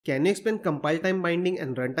Can you explain compile time binding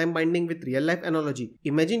and runtime binding with real life analogy?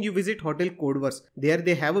 Imagine you visit Hotel Codeverse. There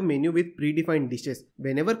they have a menu with predefined dishes.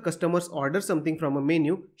 Whenever customers order something from a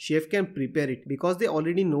menu, chef can prepare it because they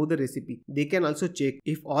already know the recipe. They can also check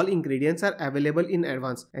if all ingredients are available in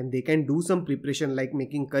advance, and they can do some preparation like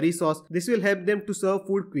making curry sauce. This will help them to serve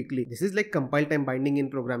food quickly. This is like compile time binding in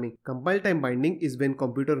programming. Compile time binding is when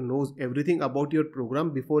computer knows everything about your program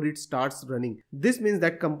before it starts running. This means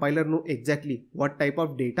that compiler know exactly what type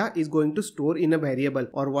of data is going to store in a variable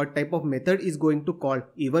or what type of method is going to call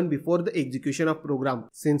even before the execution of program.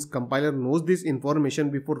 Since compiler knows this information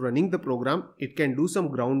before running the program, it can do some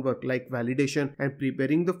groundwork like validation and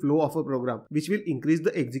preparing the flow of a program, which will increase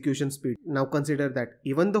the execution speed. Now consider that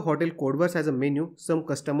even the Hotel Codeverse has a menu, some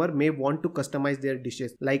customer may want to customize their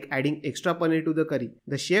dishes like adding extra paneer to the curry.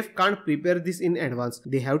 The chef can't prepare this in advance.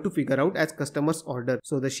 They have to figure out as customers order.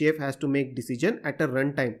 So the chef has to make decision at a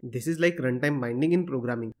runtime. This is like runtime binding in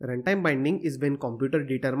programming. Runtime binding is when computer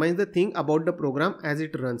determines the thing about the program as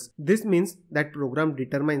it runs. This means that program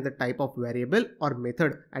determines the type of variable or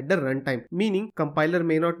method at the runtime, meaning compiler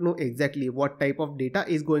may not know exactly what type of data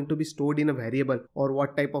is going to be stored in a variable or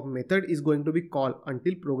what type of method is going to be called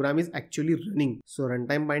until program is actually running. So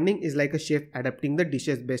runtime binding is like a chef adapting the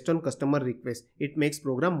dishes based on customer request. It makes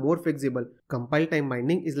program more flexible. Compile time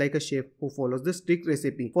binding is like a chef who follows the strict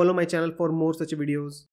recipe. Follow my channel for more such videos.